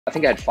I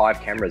think I had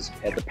 5 cameras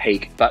at the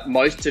peak, but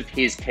most of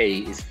his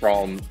key is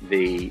from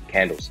the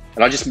candles.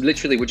 And I just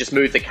literally would just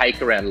move the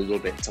cake around a little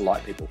bit to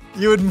light people.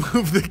 You would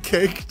move the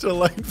cake to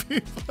light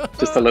people?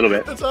 Just a little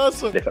bit. That's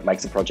awesome. If it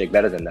makes the project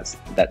better, then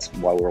that's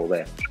why we're all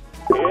there.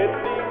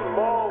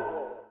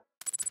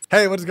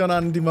 Hey, what's going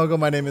on, Indie Mogul?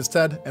 My name is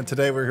Ted, and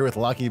today we're here with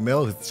Lachlan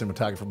Milne, who's the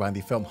cinematographer behind the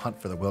film Hunt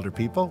for the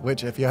Wilderpeople,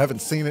 which, if you haven't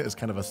seen it, is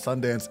kind of a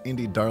Sundance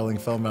indie darling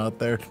film out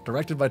there,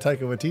 directed by Taika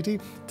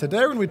Waititi. Today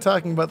we're going to be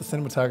talking about the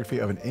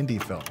cinematography of an indie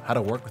film, how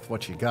to work with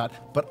what you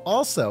got, but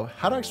also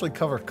how to actually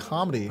cover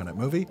comedy in a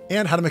movie,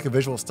 and how to make a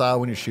visual style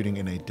when you're shooting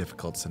in a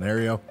difficult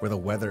scenario where the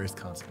weather is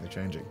constantly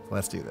changing.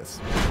 Let's do this.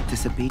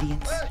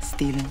 Disobedience,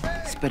 stealing,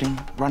 spitting,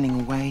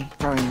 running away,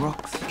 throwing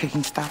rocks,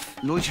 kicking stuff,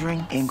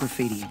 loitering, and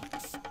graffitiing.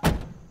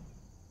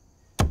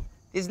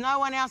 There's no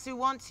one else who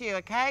wants you,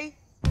 okay?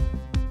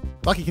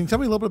 Lucky, can you tell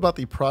me a little bit about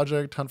the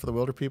project Hunt for the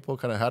Wilderpeople?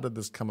 Kind of how did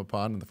this come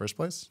upon in the first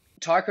place?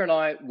 Taika and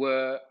I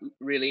were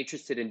really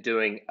interested in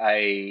doing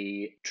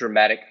a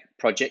dramatic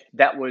project.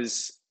 That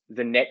was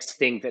the next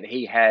thing that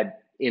he had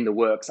in the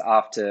works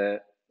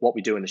after What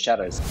We Do in the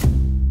Shadows.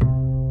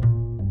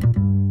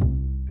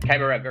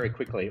 Came around very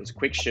quickly. It was a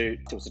quick shoot.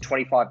 It was a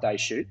 25-day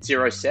shoot,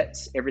 0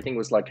 sets. Everything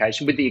was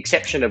location, with the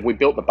exception of we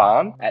built the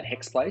barn at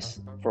Hex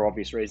Place for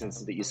obvious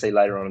reasons that you see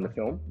later on in the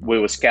film. We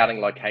were scouting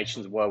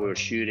locations while we were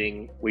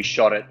shooting. We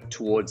shot it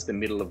towards the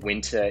middle of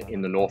winter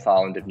in the North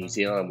Island of New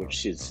Zealand,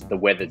 which is the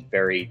weather's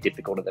very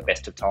difficult at the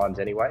best of times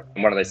anyway.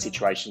 And one of those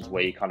situations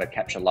where you kind of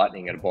capture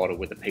lightning in a bottle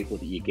with the people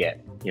that you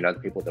get. You know, the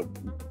people that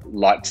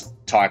liked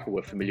Taika,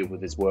 were familiar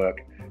with his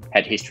work,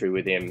 had history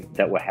with him,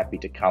 that were happy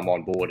to come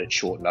on board at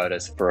short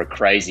notice for a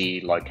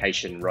crazy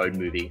location road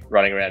movie,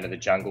 running around in the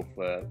jungle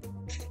for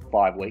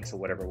 5 weeks or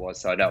whatever it was.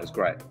 So that was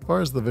great. As far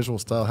as the visual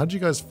style, how did you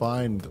guys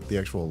find the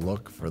actual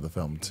look for the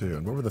film too?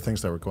 And what were the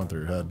things that were going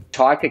through your head?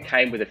 Taika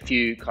came with a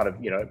few kind of,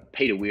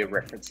 Peter Weir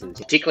references,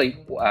 particularly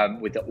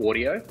with the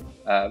audio,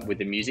 with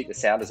the music, the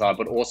sound design,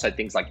 but also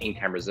things like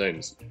in-camera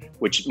zooms,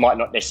 which might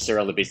not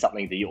necessarily be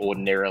something that you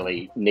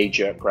ordinarily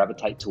knee-jerk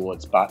gravitate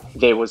towards, but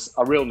there was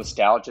a real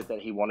nostalgia that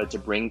he wanted to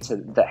bring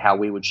to how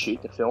we would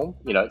shoot the film,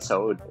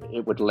 so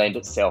it would lend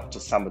itself to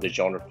some of the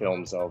genre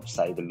films of,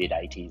 say, the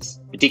mid-80s,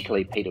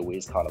 particularly Peter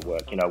Weir's kind of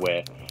work,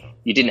 where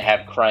you didn't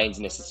have cranes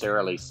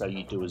necessarily, so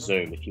you do a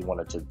zoom if you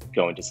wanted to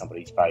go into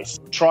somebody's face.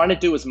 Trying to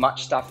do as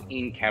much stuff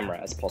in camera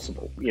as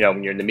possible.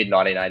 When you're in the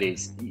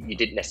mid-1980s, you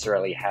didn't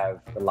necessarily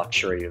have the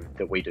luxury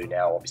that we do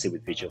now, obviously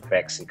with visual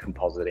effects and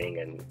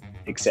compositing and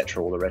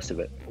etc., all the rest of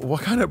it.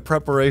 What kind of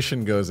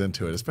preparation goes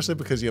into it, especially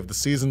because you have the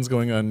seasons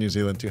going on in New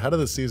Zealand too? How do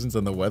the seasons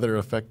and the weather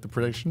affect the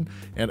production?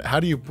 And how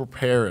do you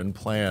prepare and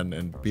plan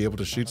and be able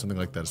to shoot something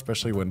like that,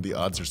 especially when the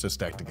odds are so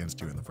stacked against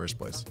you in the first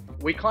place?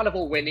 We kind of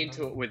all went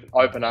into it with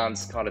open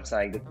arms, kind of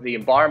saying that the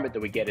environment that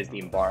we get is the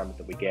environment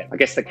that we get. I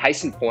guess the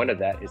case in point of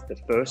that is the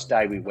first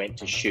day we went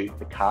to shoot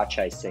the car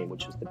chase scene,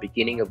 which was the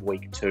beginning of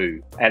week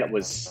 2. And it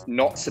was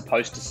not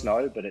supposed to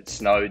snow, but it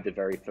snowed the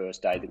very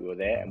first day that we were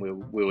there. And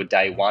we were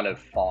day 1 of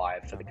 5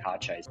 for the car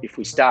chase. If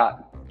we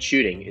start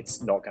shooting,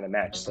 it's not going to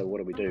match. So what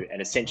do we do?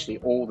 And essentially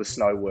all the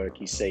snow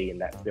work you see in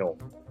that film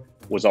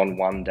was on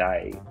one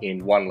day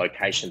in one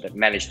location that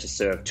managed to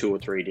serve 2 or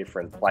 3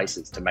 different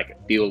places to make it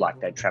feel like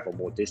they'd travel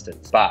more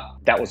distance. But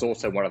that was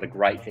also one of the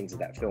great things of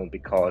that film,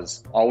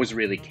 because I was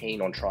really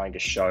keen on trying to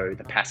show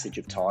the passage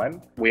of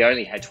time. We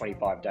only had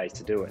 25 days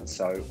to do it,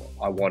 so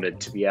I wanted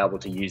to be able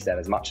to use that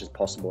as much as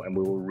possible, and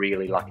we were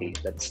really lucky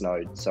that it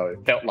snowed. So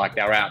it felt like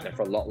they were out there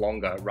for a lot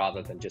longer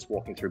rather than just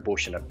walking through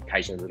bush and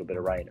occasionally a little bit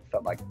of rain. It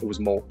felt like it was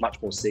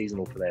much more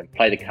seasonal for them.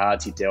 Play the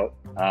cards you dealt,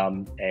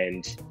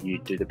 and you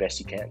do the best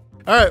you can.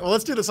 All right, well,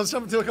 let's do this. Let's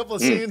jump into a couple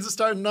of scenes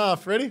starting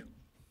off. Ready?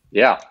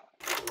 Yeah.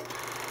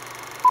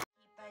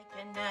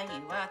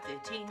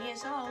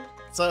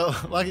 So,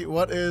 Lucky,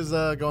 what is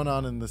going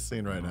on in this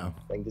scene right now?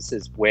 This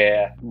is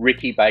where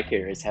Ricky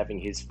Baker is having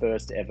his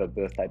first ever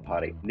birthday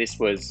party. This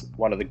was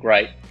one of the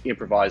great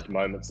improvised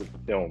moments of the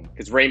film,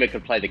 because Rima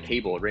could play the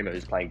keyboard. Rima,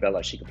 who's playing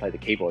Bella, she could play the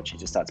keyboard. She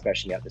just starts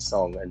bashing out this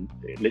song, and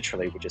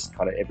literally we're just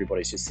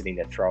everybody's just sitting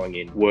there throwing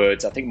in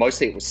words. I think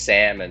mostly it was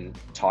Sam and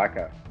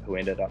Taika who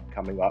ended up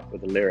coming up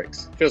with the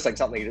lyrics. Feels like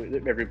something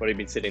that everybody had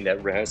been sitting there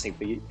rehearsing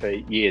for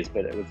years,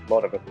 but a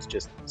lot of it was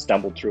just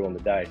stumbled through on the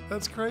day.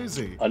 That's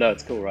crazy. I know,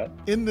 it's cool, right?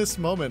 In this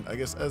moment, I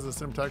guess, as a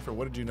cinematographer,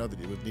 what did you know that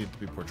it would need to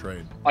be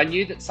portrayed? I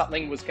knew that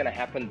something was going to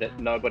happen that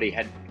nobody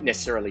had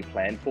necessarily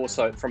planned for.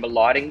 So from a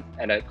lighting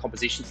and a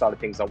composition side of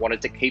things, I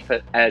wanted to keep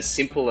it as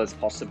simple as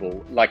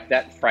possible. Like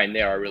that frame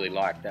there, I really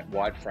like that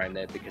wide frame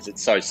there because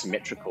it's so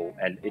symmetrical,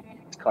 and it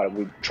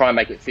we try and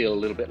make it feel a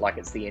little bit like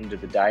it's the end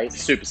of the day.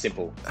 It's super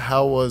simple.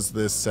 How was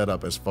this set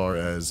up as far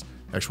as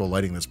actual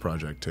lighting this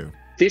project too?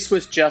 This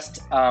was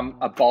just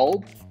a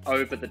bulb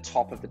over the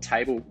top of the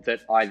table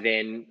that I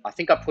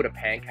think I put a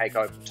pancake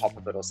over the top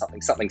of it or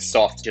something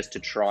soft, just to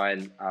try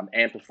and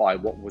amplify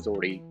what was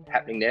already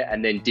happening there,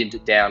 and then dimmed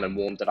it down and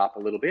warmed it up a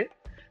little bit.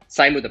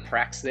 Same with the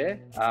pracs there.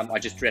 I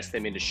just dressed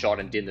them into shot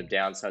and dimmed them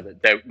down so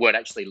that they weren't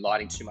actually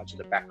lighting too much of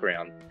the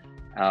background.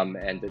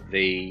 and that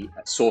the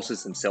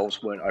sources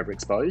themselves weren't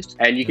overexposed.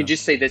 And you can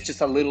just see there's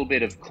just a little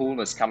bit of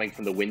coolness coming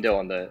from the window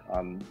on the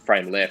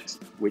frame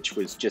left, which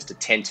was just a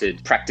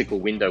tented practical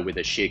window with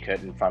a sheer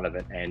curtain in front of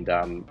it. And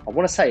I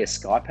want to say a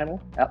sky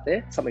panel out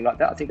there, something like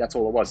that. I think that's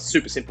all it was.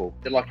 Super simple.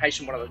 The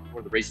location, one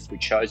of the reasons we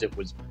chose it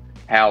was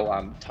how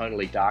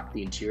tonally dark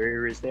the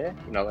interior is there.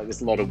 You know, like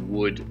there's a lot of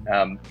wood,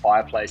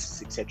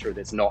 fireplaces, etc.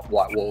 There's not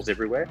white walls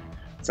everywhere.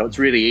 So it's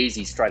really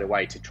easy straight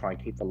away to try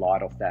and keep the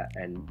light off that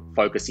and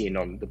focus in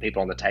on the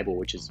people on the table,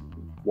 which is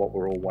what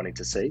we're all wanting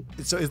to see.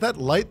 So is that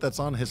light that's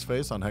on his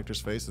face, on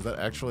Hector's face, is that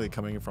actually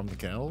coming from the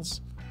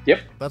candles? Yep.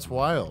 That's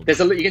wild. You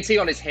can see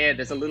on his hair,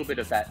 there's a little bit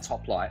of that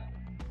top light,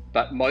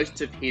 but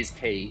most of his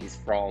key is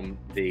from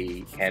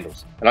the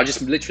candles. And I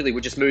just literally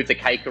would just move the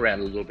cake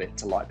around a little bit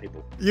to light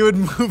people. You would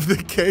move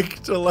the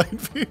cake to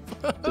light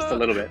people? Just a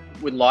little bit.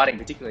 With lighting,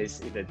 particularly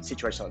in a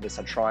situation like this,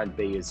 I try and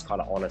be as kind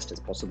of honest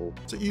as possible.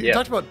 So you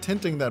talked about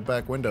tinting that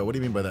back window. What do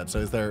you mean by that? So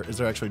is there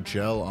actually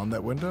gel on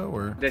that window,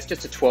 or? There's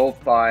just a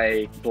 12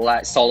 by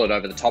black solid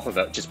over the top of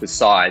it, just with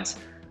sides,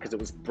 because it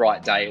was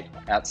bright day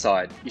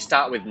outside. You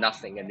start with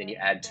nothing and then you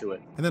add to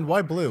it. And then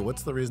why blue?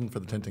 What's the reason for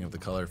the tinting of the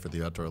color for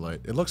the outdoor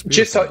light? It looks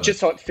beautiful. Just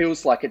so it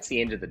feels like it's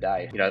the end of the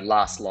day. You know,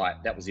 last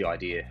light, that was the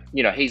idea.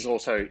 You know, he's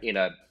also in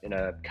a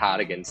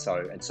cardigan,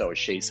 so is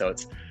she. So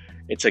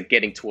it's a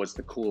getting towards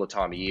the cooler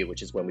time of year,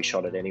 which is when we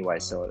shot it anyway.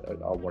 So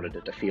I wanted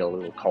it to feel a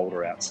little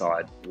colder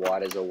outside.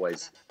 White is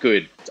always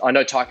good. I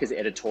know Taika's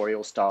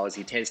editorial style is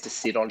he tends to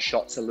sit on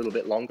shots a little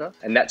bit longer.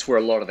 And that's where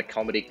a lot of the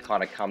comedy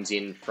kind of comes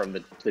in, from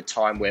the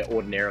time where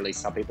ordinarily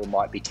some people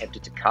might be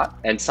tempted to cut.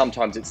 And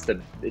sometimes it's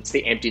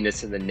the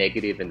emptiness and the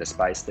negative in the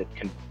space that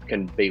can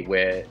be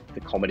where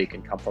the comedy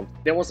can come from.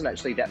 There wasn't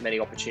actually that many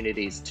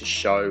opportunities to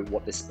show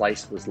what this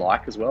place was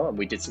like as well. And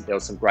there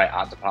was some great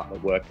art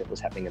department work that was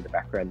happening in the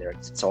background there.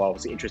 So I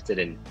was interested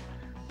in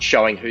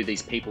showing who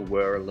these people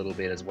were a little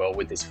bit as well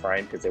with this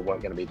frame, because there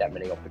weren't going to be that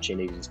many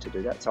opportunities to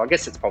do that. So I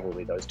guess it's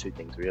probably those two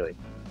things, really.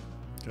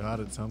 Got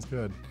it. Sounds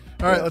good.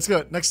 All right, let's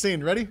go. Next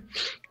scene. Ready?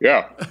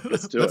 Yeah,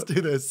 let's do Let's do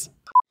this.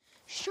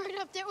 Straight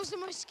up, that was the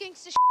most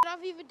gangster shit I've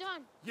ever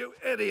done. You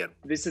idiot.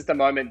 This is the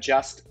moment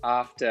just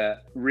after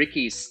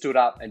Ricky stood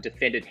up and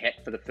defended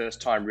Het for the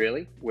first time,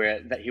 really,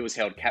 where that he was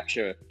held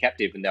captive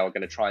and they were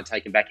going to try and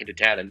take him back into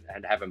town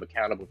and have him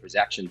accountable for his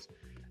actions.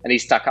 And he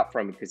stuck up for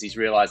him because he's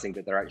realizing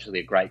that they're actually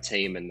a great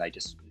team and they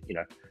just, you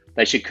know,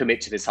 they should commit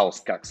to this whole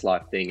Skux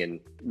life thing and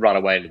run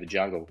away into the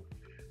jungle.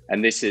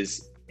 And this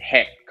is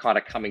Het kind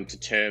of coming to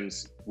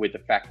terms with the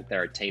fact that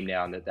they're a team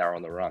now and that they're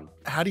on the run.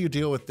 How do you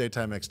deal with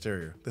daytime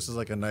exterior? This is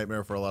like a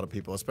nightmare for a lot of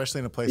people, especially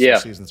in a place where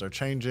seasons are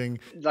changing.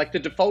 Like the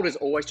default is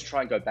always to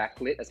try and go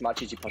backlit as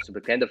much as you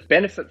possibly can. The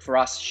benefit for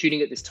us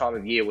shooting at this time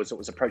of year was it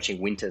was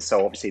approaching winter.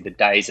 So obviously the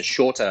days are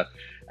shorter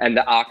and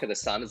the arc of the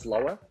sun is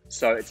lower.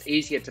 So it's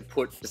easier to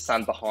put the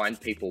sun behind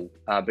people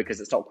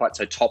because it's not quite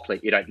so top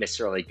lit. You don't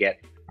necessarily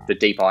get the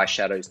deep eye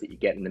shadows that you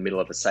get in the middle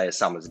of a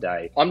summer's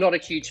day. I'm not a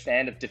huge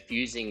fan of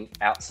diffusing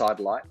outside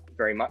light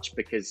very much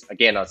because,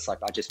 again, it's like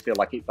I just feel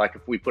like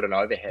if we put an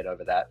overhead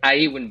over that,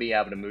 he wouldn't be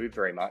able to move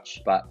very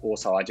much, but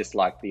also I just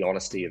like the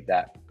honesty of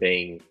that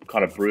being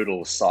kind of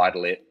brutal, side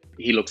lit.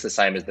 He looks the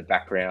same as the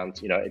background.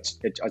 You know, I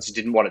just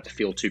didn't want it to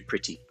feel too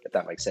pretty, if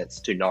that makes sense,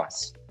 too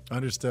nice.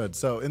 Understood.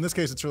 So in this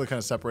case, it's really kind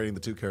of separating the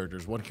two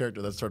characters. One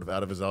character that's sort of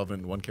out of his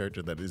element, and one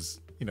character that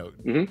is, you know,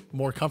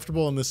 more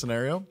comfortable in this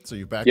scenario. So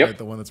you backlight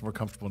the one that's more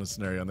comfortable in this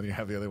scenario, and then you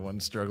have the other one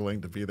struggling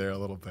to be there a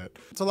little bit.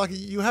 So Lucky,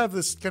 you have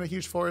this kind of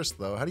huge forest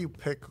though. How do you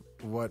pick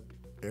what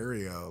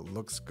area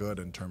looks good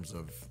in terms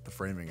of the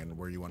framing and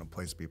where you want to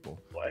place people?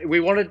 We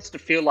wanted it to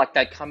feel like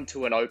they come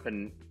to an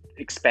open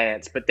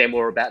expanse, but then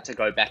we're about to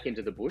go back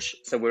into the bush.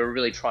 So we're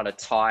really trying to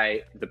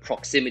tie the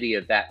proximity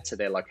of that to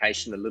their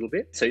location a little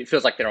bit. So it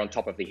feels like they're on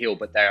top of the hill,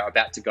 but they're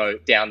about to go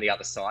down the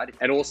other side.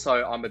 And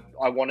also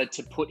I wanted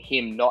to put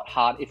him not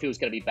hard, if he was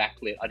going to be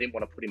backlit, I didn't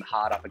want to put him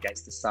hard up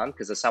against the sun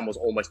because the sun was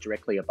almost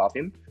directly above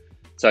him.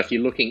 So if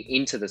you're looking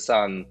into the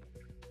sun,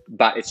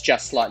 but it's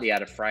just slightly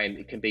out of frame,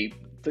 it can be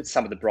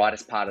some of the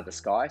brightest part of the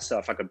sky. So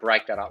if I could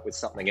break that up with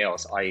something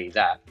else, i.e.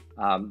 that,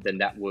 then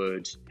that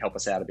would help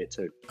us out a bit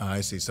too.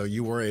 I see. So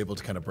you were able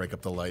to kind of break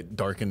up the light,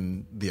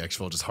 darken the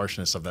actual just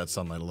harshness of that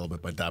sunlight a little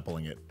bit by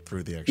dappling it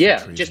through the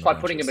actual trees just by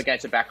putting him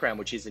against a background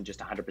which isn't just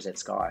 100%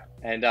 sky.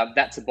 And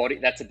that's a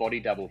body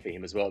double for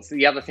him as well. It's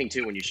the other thing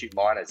too when you shoot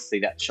minors, see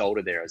that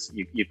shoulder there is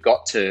you've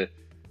got to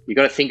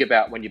think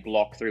about when you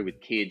block through with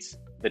kids,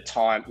 the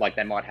time, like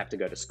they might have to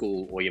go to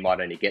school or you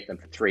might only get them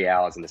for 3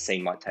 hours and the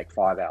scene might take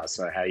 5 hours.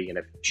 So how are you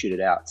going to shoot it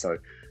out? So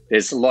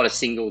there's a lot of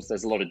singles,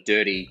 there's a lot of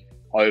dirty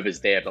overs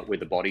there, but with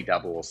a body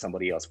double or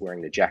somebody else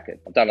wearing the jacket.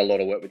 I've done a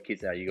lot of work with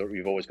kids now.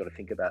 You've always got to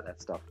think about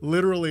that stuff.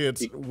 Literally,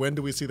 it's when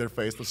do we see their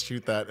face? Let's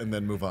shoot that and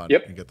then move on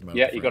and get them out.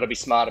 Yeah, you've got to be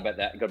smart about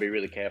that. You've got to be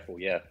really careful.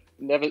 Yeah.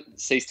 Never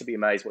cease to be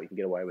amazed what you can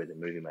get away with in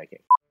movie making.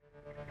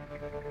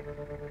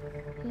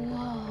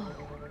 Whoa.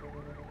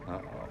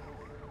 Uh-oh.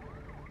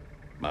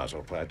 Might as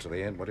well play it to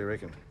the end. What do you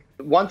reckon?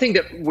 One thing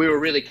that we were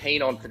really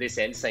keen on for this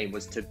end scene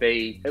was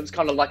it was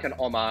kind of like an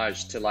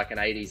homage to like an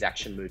 80s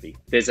action movie.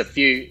 There's a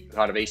few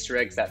kind of Easter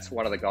eggs. That's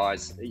one of the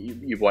guys,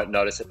 you won't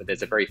notice it, but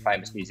there's a very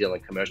famous New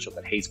Zealand commercial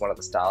that he's one of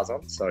the stars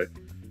on. So,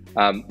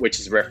 which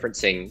is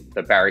referencing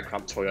the Barry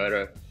Crump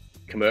Toyota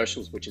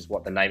commercials, which is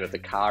what the name of the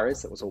car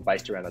is. It was all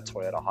based around a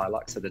Toyota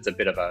Hilux. So there's a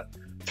bit of a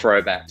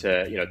throwback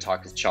to,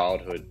 Taika's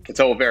childhood. It's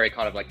all very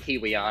kind of like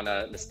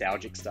Kiwiana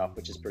nostalgic stuff,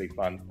 which is pretty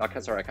fun. I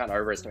can't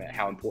overestimate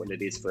how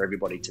important it is for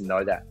everybody to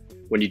know that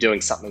when you're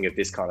doing something of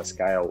this kind of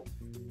scale,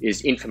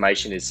 is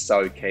information is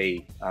so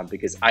key,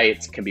 because A,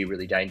 it can be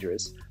really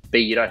dangerous. B,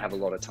 you don't have a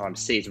lot of time.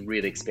 C, it's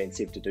really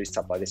expensive to do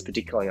stuff like this,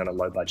 particularly on a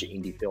low budget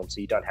indie film.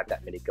 So you don't have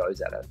that many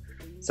goes at it.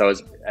 So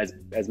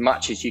as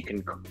much as you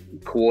can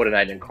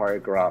coordinate and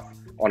choreograph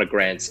on a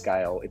grand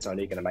scale, it's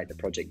only going to make the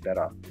project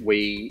better.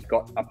 We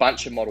got a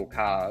bunch of model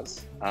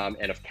cars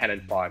and a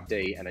Canon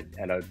 5D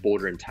and a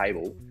boardroom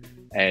table,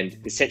 and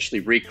essentially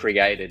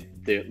recreated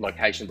the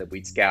location that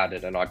we'd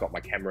scouted. And I got my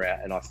camera out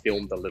and I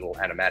filmed the little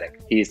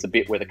animatic. Here's the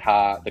bit where the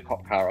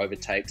cop car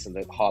overtakes and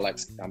the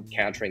Hilux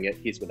countering it.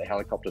 Here's where the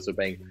helicopters are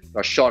being.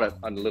 I shot it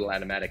on a little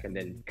animatic and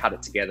then cut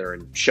it together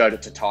and showed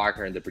it to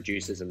Taika and the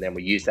producers. And then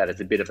we used that as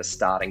a bit of a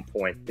starting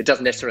point. It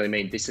doesn't necessarily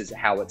mean this is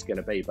how it's going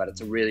to be, but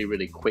it's a really,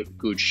 really quick,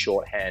 good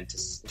shorthand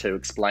to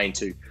explain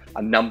to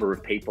a number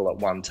of people at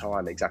one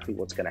time exactly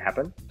what's going to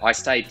happen. I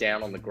stayed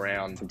down on the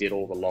ground and did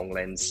all the long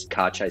lens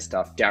car chase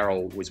stuff.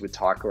 Daryl was with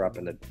Taika up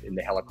in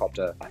the helicopter.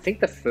 I think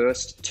the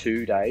first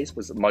 2 days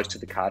was most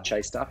of the car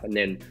chase stuff, and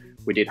then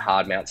we did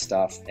hard mount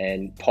stuff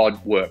and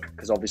pod work,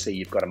 because obviously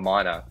you've got a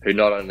minor who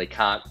not only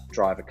can't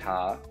drive a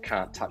car,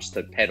 can't touch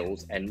the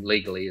pedals, and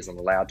legally isn't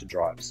allowed to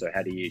drive. So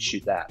how do you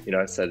shoot that?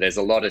 So there's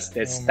a lot of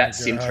that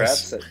sin trap.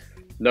 So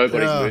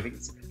nobody's moving.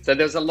 So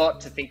there's a lot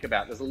to think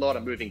about. There's a lot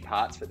of moving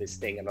parts for this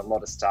thing, and a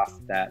lot of stuff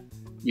that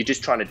you're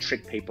just trying to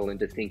trick people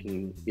into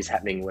thinking is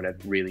happening when it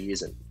really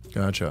isn't.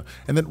 Gotcha.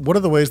 And then what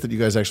are the ways that you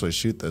guys actually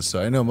shoot this?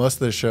 So I know most of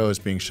the show is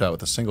being shot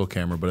with a single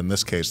camera, but in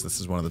this case, this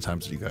is one of the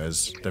times that you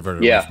guys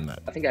diverted away from that.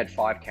 I think I had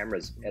 5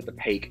 cameras at the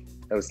peak.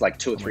 It was like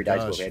 2 or 3 days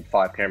where we had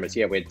 5 cameras.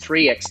 Yeah, we had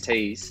 3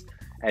 XTs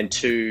and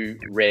 2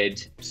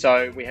 red.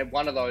 So we had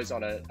one of those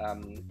on a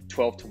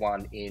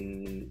 12:1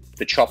 in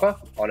the chopper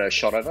on a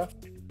shot over,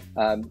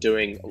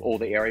 doing all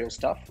the aerial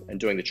stuff and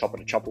doing the chopper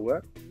to chopper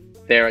work.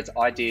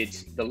 I did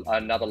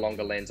another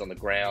longer lens on the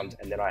ground,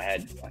 and then I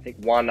had, I think,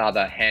 one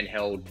other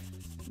handheld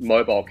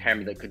mobile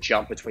camera that could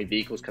jump between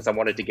vehicles, because I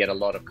wanted to get a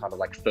lot of kind of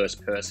like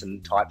first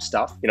person type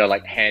stuff,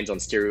 like hands on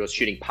stereos,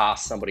 shooting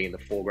past somebody in the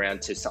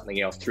foreground to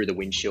something else through the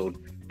windshield,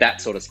 that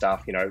sort of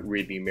stuff,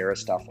 rear view mirror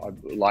stuff. I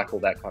like all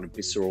that kind of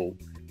visceral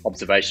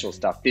observational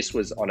stuff. This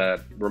was on a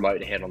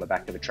remote head on the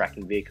back of a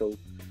tracking vehicle.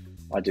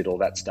 I did all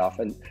that stuff.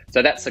 And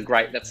so that's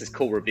this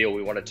cool reveal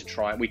we wanted to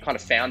try. We kind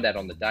of found that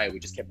on the day. We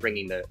just kept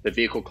bringing the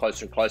vehicle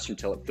closer and closer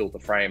until it filled the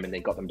frame, and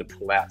then got them to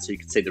pull out so you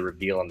could see the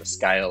reveal on the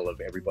scale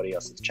of everybody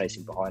else that's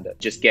chasing behind it.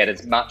 Just get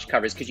as much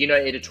coverage, because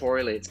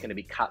editorially it's going to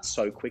be cut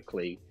so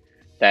quickly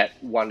that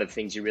one of the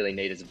things you really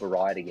need is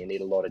variety. You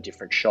need a lot of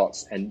different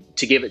shots, and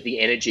to give it the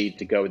energy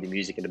to go with the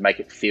music and to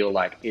make it feel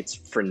like it's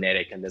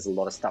frenetic and there's a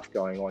lot of stuff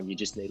going on, you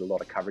just need a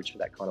lot of coverage for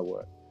that kind of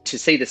work. To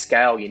see the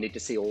scale, you need to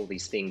see all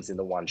these things in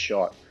the one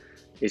shot.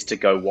 Is to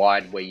go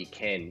wide where you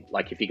can.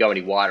 Like if you go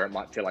any wider, it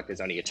might feel like there's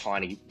only a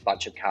tiny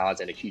bunch of cars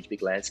and a huge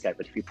big landscape.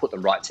 But if you put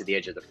them right to the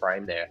edge of the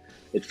frame there,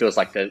 it feels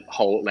like the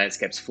whole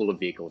landscape's full of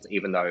vehicles,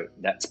 even though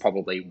that's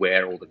probably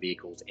where all the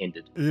vehicles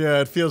ended. Yeah,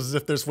 it feels as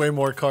if there's way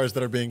more cars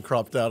that are being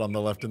cropped out on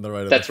the left and the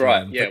right of That's the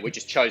frame. right. Yeah, we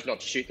just chose not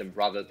to shoot them,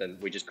 rather than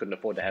we just couldn't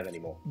afford to have any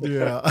more.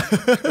 Yeah.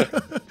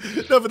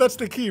 No, but that's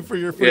the key for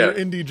your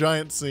indie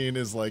giant scene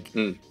is like,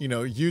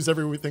 use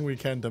everything we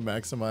can to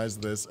maximize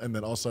this, and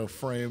then also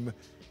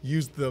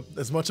use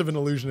as much of an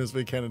illusion as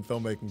we can in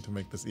filmmaking to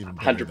make this even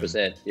better.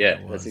 100%. Yeah,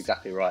 that's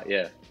exactly right.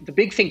 Yeah. The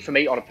big thing for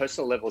me on a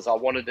personal level is I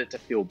wanted it to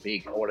feel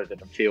big. I wanted it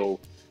to feel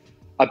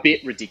a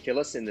bit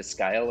ridiculous in the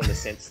scale, in the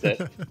sense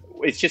that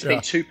it's just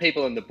been 2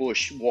 people in the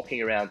bush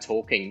walking around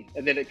talking,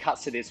 and then it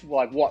cuts to this,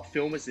 like, what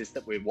film is this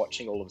that we're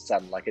watching all of a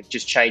sudden? Like, it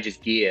just changes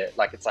gear,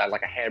 like it's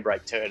like a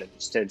handbrake turn, it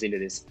just turns into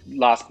this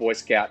Last Boy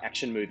Scout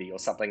action movie or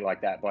something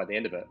like that by the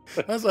end of it.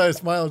 That's why I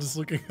smile just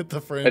looking at the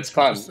frames. It's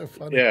fun. It's so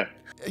funny. Yeah.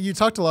 You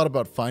talked a lot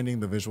about finding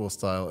the visual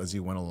style as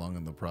you went along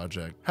in the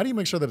project. How do you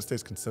make sure that it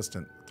stays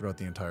consistent throughout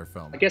the entire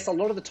film? I guess a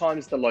lot of the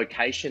times the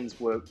locations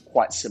were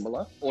quite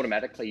similar.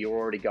 Automatically, you're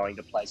already going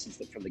to places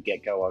that from the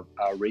get-go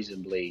are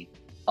reasonably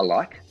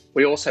alike.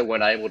 We also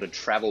weren't able to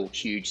travel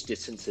huge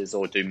distances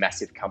or do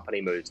massive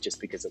company moves just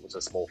because it was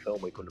a small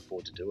film. We couldn't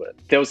afford to do it.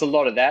 There was a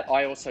lot of that.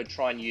 I also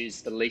try and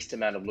use the least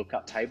amount of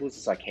lookup tables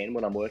as I can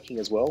when I'm working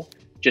as well,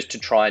 just to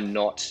try and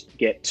not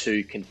get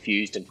too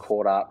confused and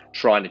caught up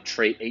trying to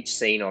treat each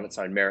scene on its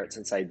own merits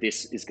and say,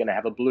 this is going to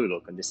have a blue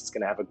look and this is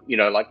going to have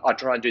a, I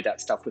try and do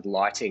that stuff with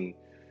lighting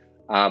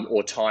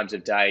or times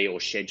of day or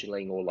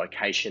scheduling or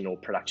location or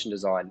production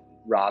design,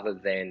 rather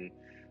than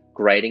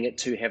grading it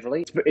too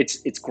heavily.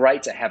 It's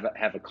great to have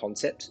a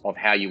concept of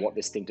how you want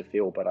this thing to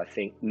feel, but I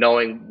think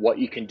knowing what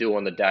you can do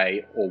on the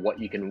day or what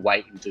you can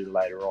wait and do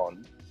later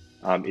on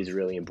is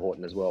really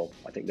important as well.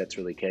 I think that's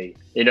really key.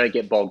 You don't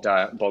get bogged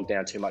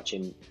down too much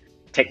in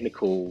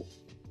technical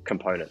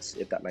components,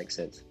 if that makes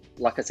sense.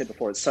 Like I said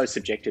before, it's so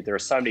subjective. There are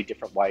so many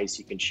different ways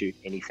you can shoot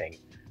anything.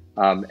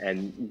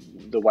 And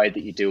the way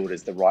that you do it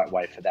is the right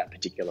way for that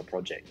particular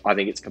project. I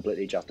think it's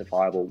completely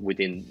justifiable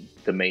within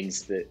the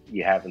means that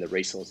you have and the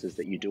resources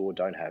that you do or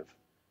don't have.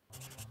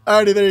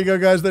 Alrighty, there you go,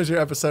 guys. There's your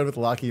episode with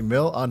Lachlan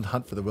Milne on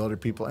Hunt for the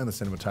Wilderpeople and the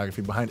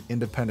cinematography behind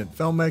independent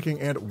filmmaking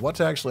and what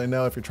to actually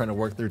know if you're trying to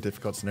work through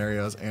difficult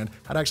scenarios and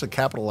how to actually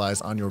capitalize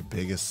on your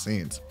biggest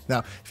scenes. Now,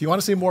 if you want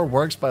to see more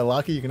works by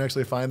Lachlan, you can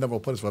actually find them. We'll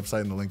put his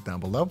website in the link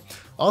down below.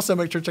 Also,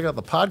 make sure to check out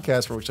the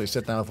podcast where we actually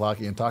sit down with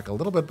Lachlan and talk a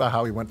little bit about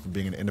how he went from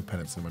being an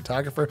independent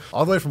cinematographer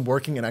all the way from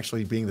working and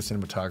actually being the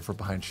cinematographer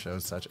behind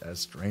shows such as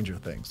Stranger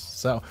Things.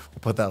 So we'll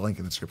put that link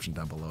in the description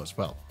down below as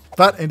well.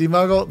 But Indie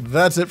Mogul,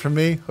 that's it from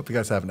me. Hope you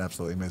guys have an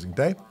absolutely amazing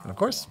day. And of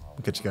course,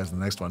 we'll catch you guys in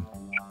the next one.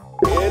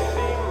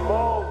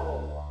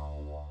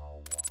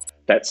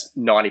 That's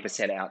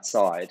 90%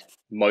 outside,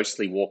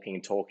 mostly walking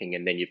and talking.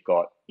 And then you've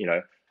got,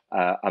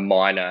 a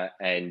minor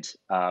and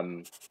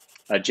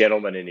a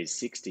gentleman in his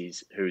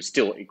 60s who's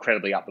still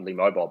incredibly upwardly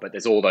mobile, but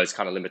there's all those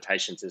kind of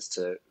limitations as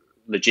to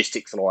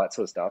logistics and all that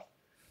sort of stuff.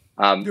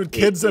 Your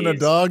kids and a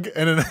dog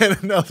and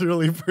an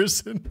elderly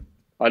person.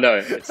 I know.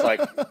 It's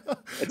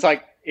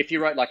like if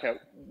you wrote like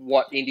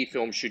what indie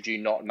film should you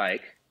not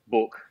make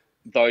book,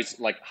 those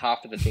like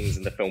half of the things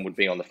in the film would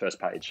be on the first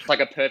page. It's like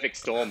a perfect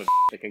storm of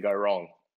that can go wrong.